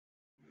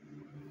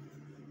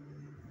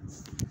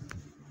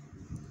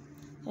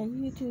Hey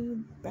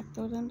YouTube, back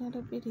with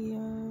another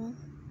video.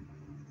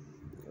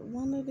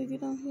 Wanted to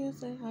get on here and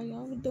say how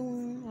y'all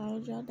doing,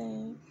 how's y'all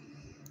day,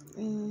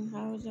 and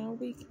how's y'all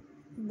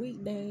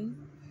weekday,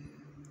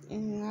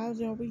 and how's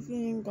y'all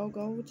weekend go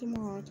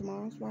tomorrow.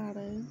 Tomorrow's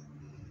Friday.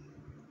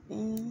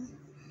 And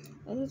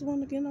I just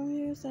want to get on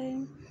here and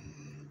say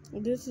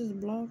this is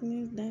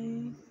Vlogmas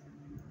day.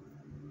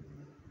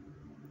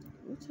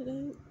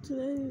 Today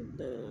is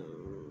the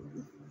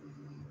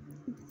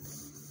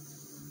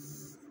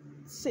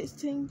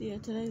 16th. Yeah,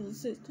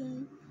 today's the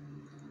 16th.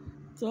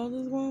 So I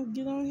just want to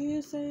get on here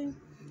and say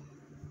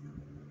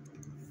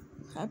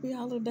happy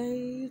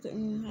holidays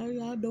and how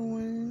y'all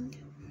doing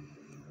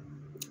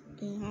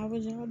and how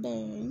was y'all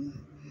day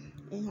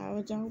and how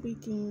was y'all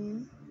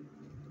weekend.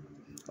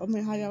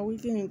 How y'all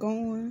weekend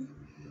going.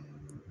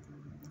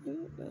 Yeah,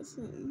 that's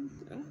it.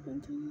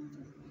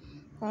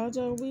 How's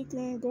your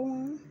weekend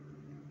going?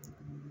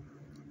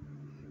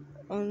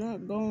 Or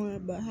not going,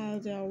 but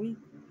how's y'all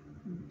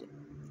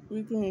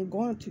weekend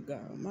going to go?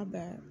 My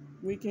bad.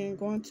 Weekend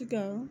going to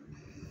go.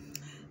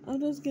 I'll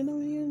just get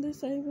on here and just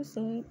say what's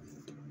up.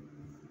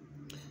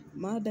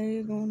 My day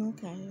is going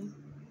okay.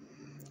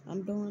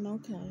 I'm doing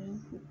okay.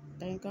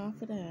 Thank God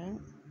for that.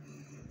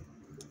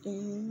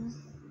 And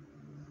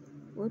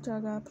what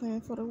y'all got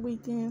planned for the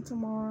weekend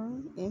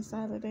tomorrow and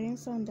Saturday and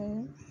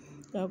Sunday?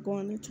 Y'all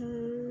going to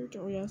church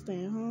or y'all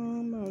staying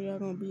home or y'all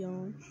gonna be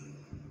on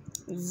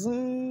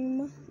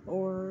Zoom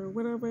or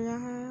whatever y'all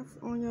have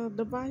on your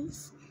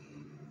device?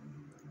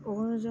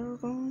 Or y'all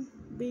gonna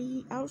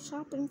be out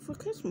shopping for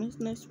Christmas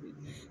next week?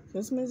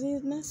 Christmas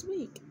is next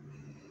week.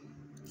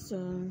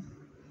 So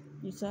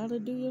you try to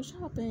do your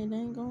shopping,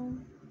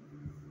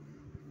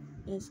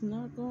 it's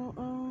not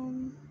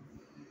gonna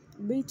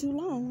be too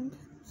long.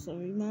 So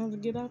you might as well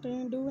get out there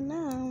and do it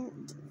now,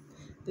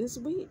 this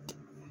week.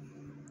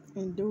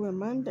 And do it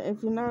Monday.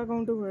 If you're not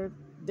gonna do it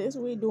this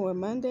week, do it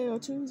Monday or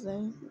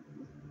Tuesday.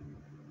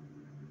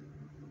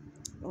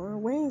 Or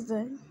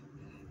Wednesday.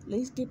 At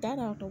least get that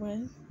out the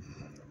way.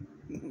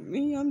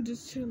 Me, I'm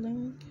just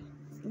chilling.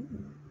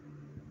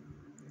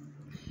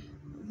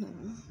 No,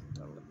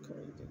 don't look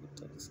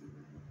crazy.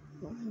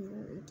 My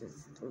hair is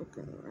just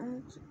looking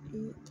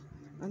ratchet.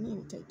 I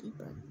need to take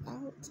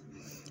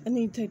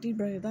these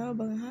braids out.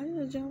 But how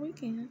was y'all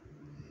weekend?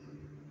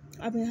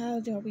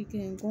 How's y'all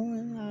weekend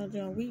going? How's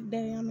y'all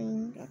weekday?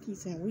 I keep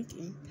saying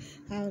weekend.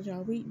 How's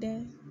y'all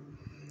weekday?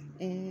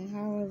 And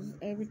how is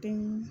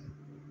everything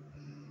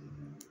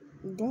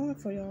going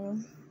for y'all?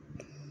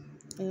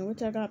 And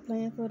what y'all got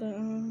planned for the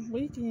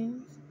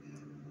weekend?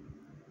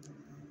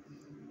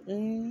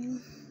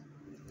 And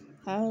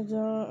how's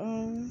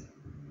y'all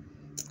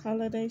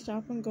holiday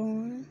shopping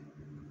going?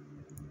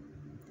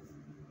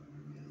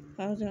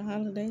 How's your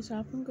holiday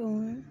shopping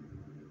going?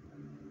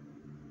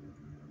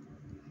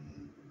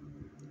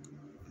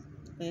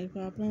 If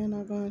y'all plan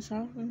on going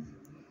shopping,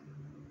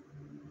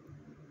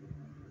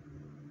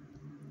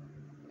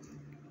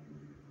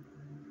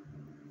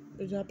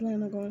 is y'all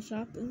plan on going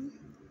shopping?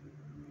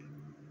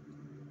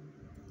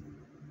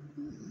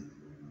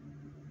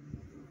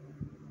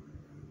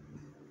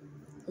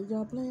 Is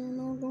y'all planning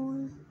on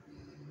going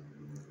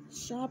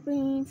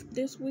shopping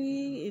this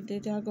week?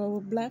 Did y'all go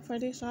Black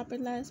Friday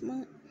shopping last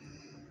month?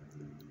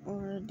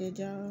 Or did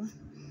y'all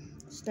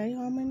stay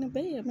home in the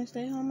bed and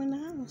stay home in the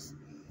house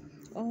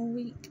all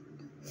week?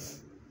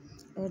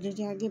 Or did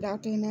y'all get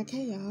out there in that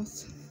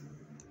chaos?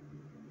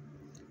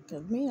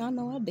 Cause me, I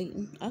know I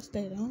didn't. I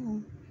stayed at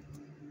home.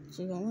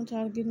 So I want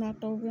y'all to get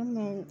knocked over.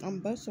 I'm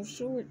busting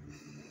short.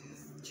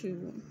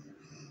 Shoot.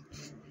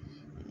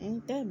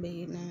 Ain't that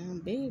big now. I'm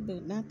big,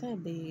 but not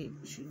that big.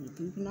 Shoot,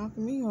 people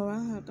knocking me over.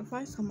 I have to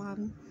fight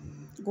somebody.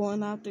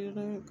 Going out there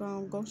to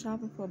go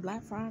shopping for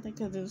Black Friday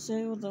because the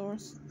sales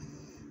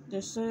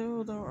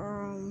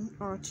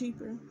are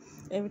cheaper.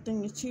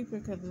 Everything is cheaper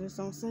because it's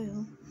on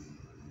sale.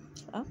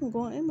 I can go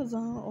on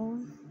Amazon or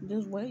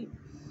just wait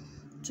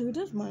till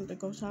this month to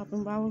go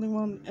shopping.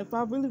 If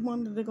I really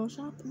wanted to go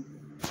shopping,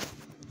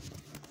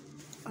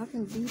 I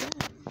can do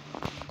that.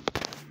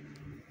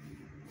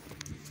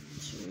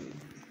 Shoot.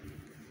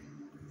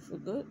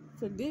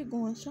 Forget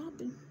going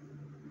shopping.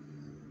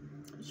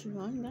 Shoot,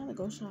 I ain't gotta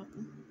go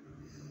shopping.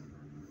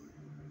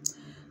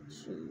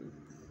 Shoot.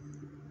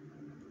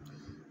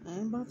 I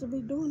ain't about to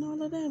be doing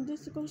all of that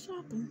just to go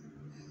shopping.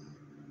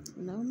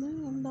 No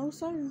ma'am, no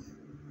sir.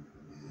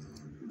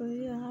 But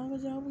yeah, how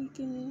was y'all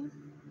weekend?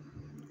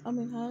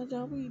 How's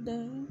y'all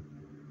weekday?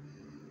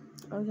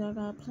 Or y'all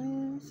got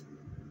plans?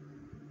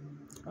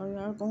 Or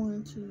y'all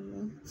going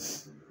to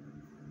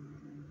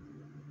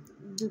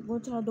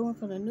what y'all doing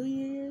for the New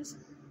Year's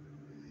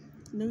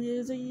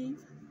Eve,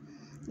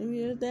 New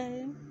Year's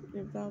Day?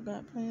 If y'all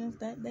got plans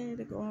that day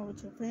to go out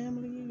with your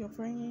family, your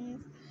friends,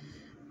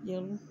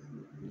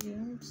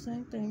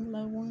 same thing,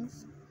 loved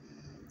ones.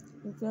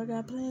 If y'all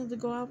got plans to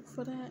go out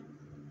for that.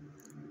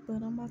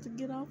 But I'm about to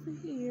get off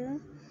of here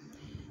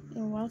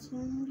and watch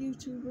some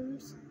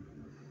YouTubers.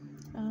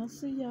 I'll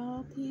see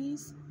y'all.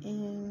 Peace.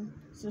 And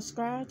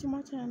subscribe to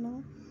my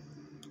channel.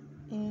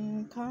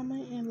 And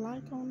comment, and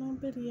like on them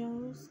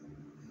videos.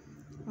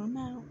 I'm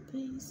out.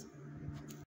 Peace.